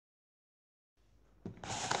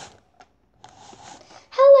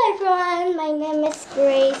everyone, my name is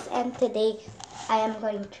Grace and today I am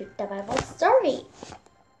going to read the Bible story.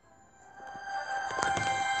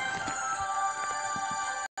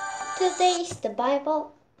 Today's the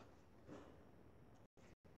Bible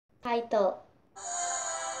title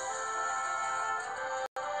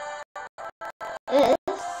is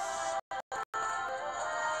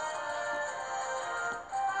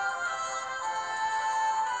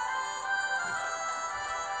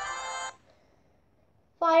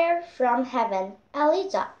Fire from Heaven,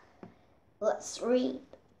 Elijah. Let's read.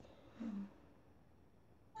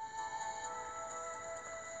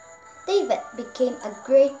 David became a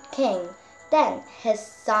great king. Then his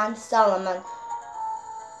son Solomon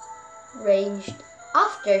reigned.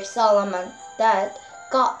 After Solomon died,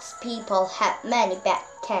 God's people had many bad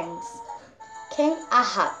kings. King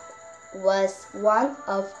Ahab was one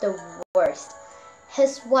of the worst.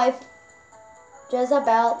 His wife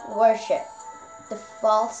Jezebel worshipped the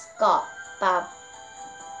false god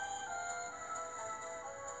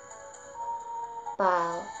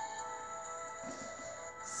Baal.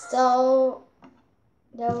 So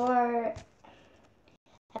there were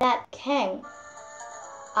a bad king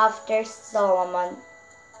after Solomon.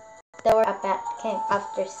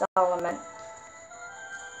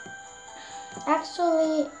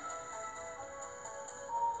 Actually,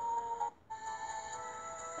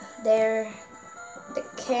 the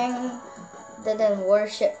king didn't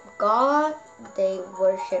worship God, they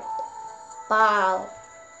worshipped Baal.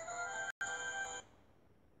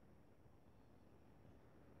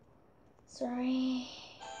 Sorry.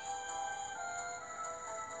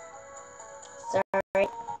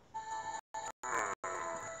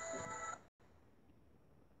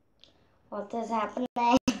 What is happening?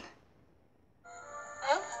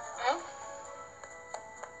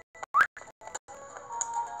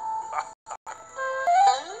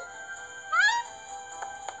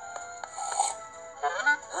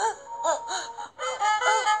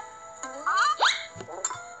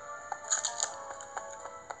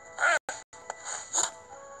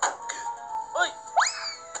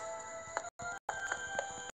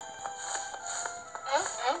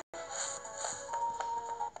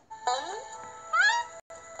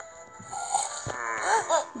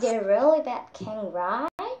 They're really bad king, right?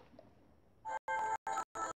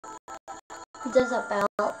 Jezebel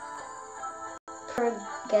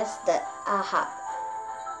persuaded Ahab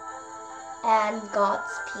and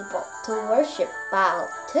God's people to worship Baal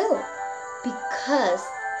too. Because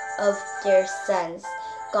of their sins,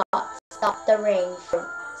 God stopped the rain for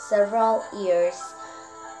several years.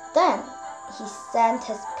 Then he sent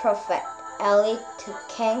his prophet Eli to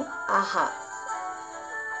King Ahab.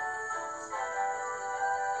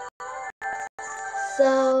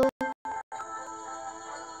 So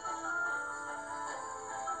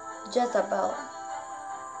Jezebel,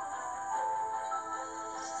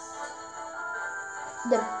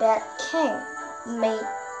 the bad king, made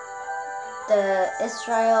the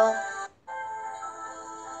Israel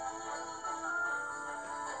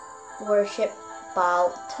worship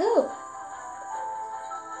Baal too.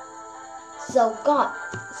 So God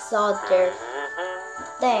saw their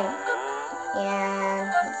thing and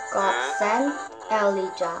God sent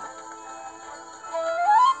Elijah.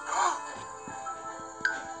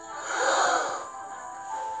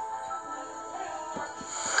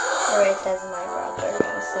 Sorry, that's my brother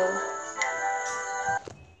also.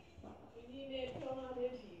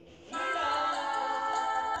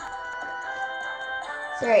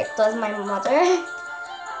 Sorry, it was my mother.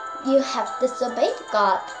 You have disobeyed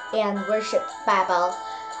God and worshipped Baal.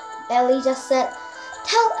 Elijah said,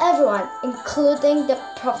 "Tell everyone, including the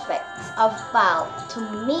prophets of Baal, to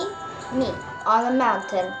meet me on a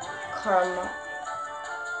mountain, Carmel."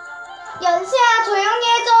 연수야, 조용히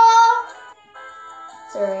해줘.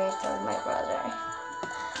 Sorry, it was my brother.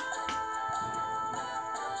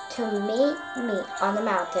 To meet me on the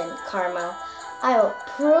mountain, Carmel, I will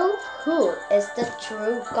prove who is the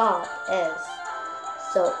true God is.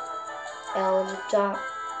 So Elijah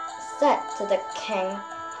said to the king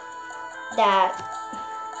that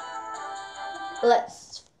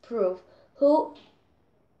let's prove who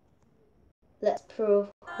is the true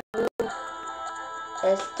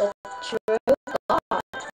God.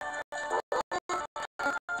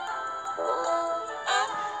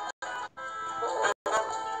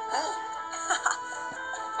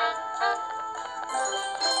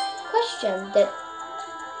 Question: did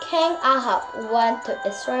King Ahab went to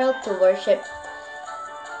Israel to worship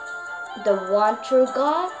the one true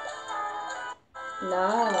God?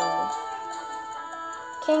 No.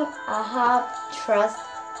 King Ahab trusts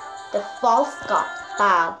the false god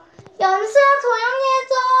Baal. 연수야, 조용히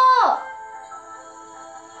해줘.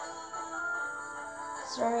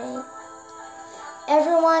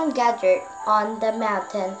 Everyone gathered on the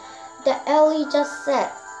mountain. The Elijah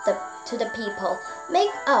said to the people,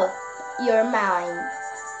 "Make up your mind.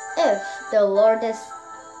 If the Lord is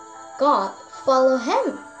God, follow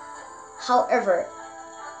him. However,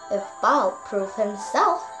 if Baal prove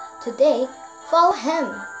himself today, follow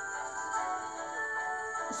him."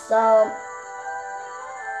 So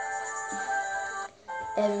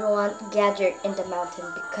everyone gathered in the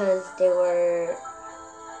mountain because they were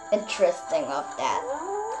interested of that.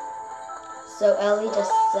 So Elijah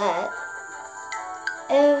said,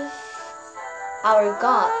 "If our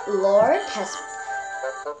God, Lord, has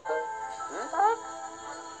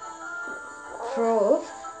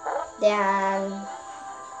proved, then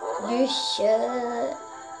you should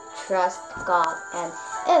trust God. And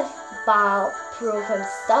if Baal prove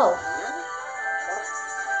himself,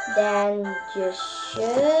 then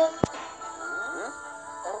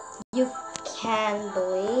you can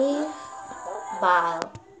believe Baal."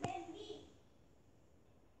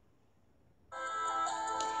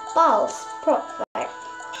 Baal's prophet,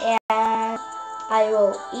 "And I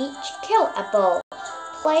will each kill a bull,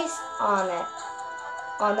 place on it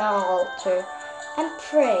on an altar, and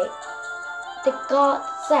pray the God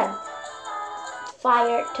send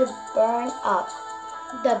fire to burn up.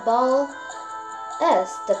 The bull is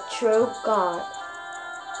the true God."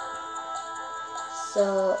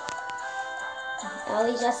 So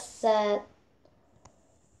Elijah said,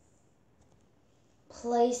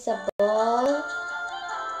 "Place a bull,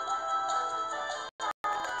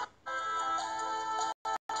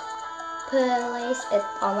 place it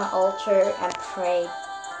on an altar, and pray."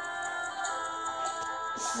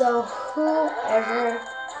 So whoever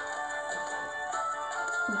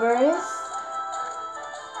burns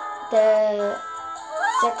the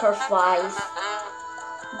sacrifice,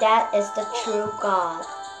 that is the true God.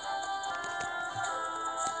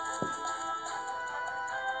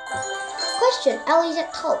 Question: Elijah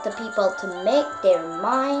told the people to make their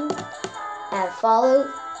mind and follow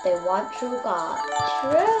the one true God.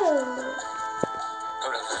 True.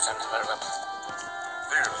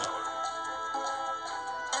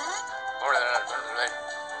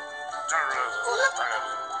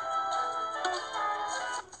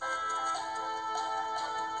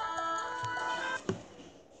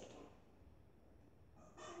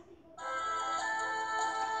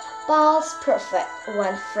 Baal's prophet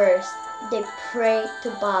went first. They prayed to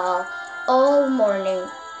Baal all morning.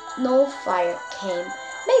 No fire came.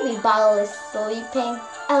 "Maybe Baal is sleeping."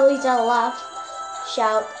 Elijah laughed.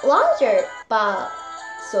 "Shout louder, Baal."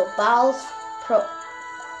 So Baal's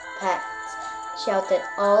prophets shouted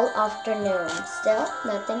all afternoon. Still,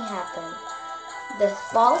 nothing happened. The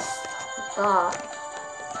false god,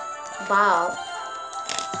 Baal,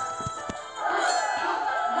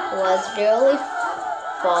 was really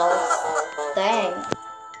false thing.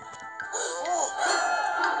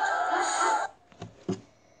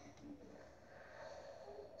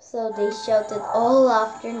 So they shouted all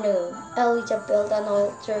afternoon. Elijah built an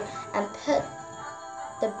altar and put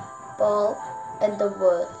the bull and the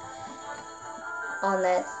wood on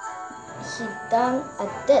it. He dug a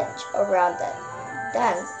ditch around it.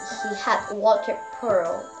 Then he had water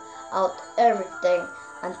poured out everything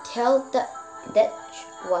until the ditch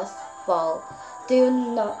was full.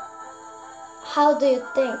 How do you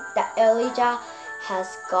think that Elijah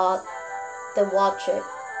has got the water?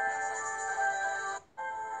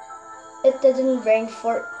 It didn't rain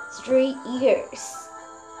for 3 years.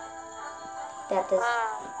 That is,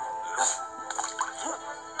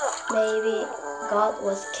 maybe God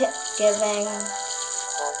was giving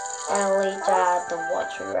Elijah the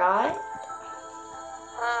water, right?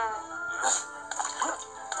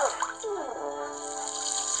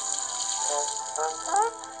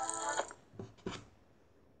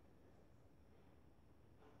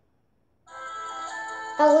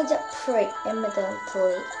 Elijah prayed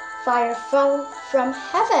immediately. Fire fell from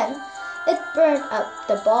heaven. It burned up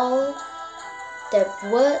the bull, the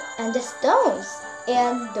wood, and the stones,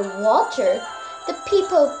 and the water. The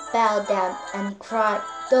people bowed down and cried,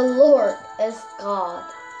 "The Lord is God."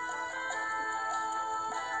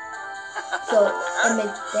 So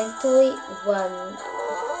immediately when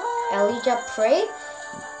Elijah prayed,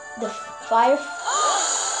 the fire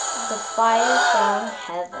from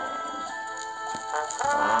heaven.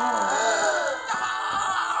 Wow.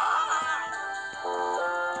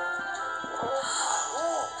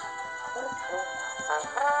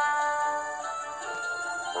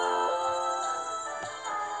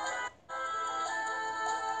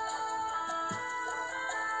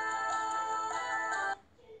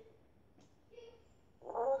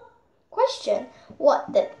 question,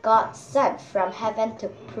 what did God send from heaven to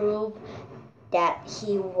prove that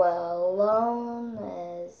He alone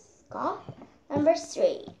is God? Number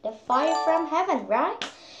 3, the fire from heaven, right?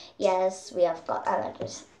 Yes, we have got another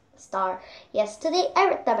star. Yes, today I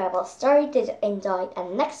read the Bible story. Did you enjoy it?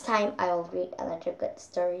 And next time I will read another good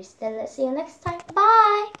stories. Then let's see you next time.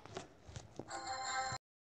 Bye!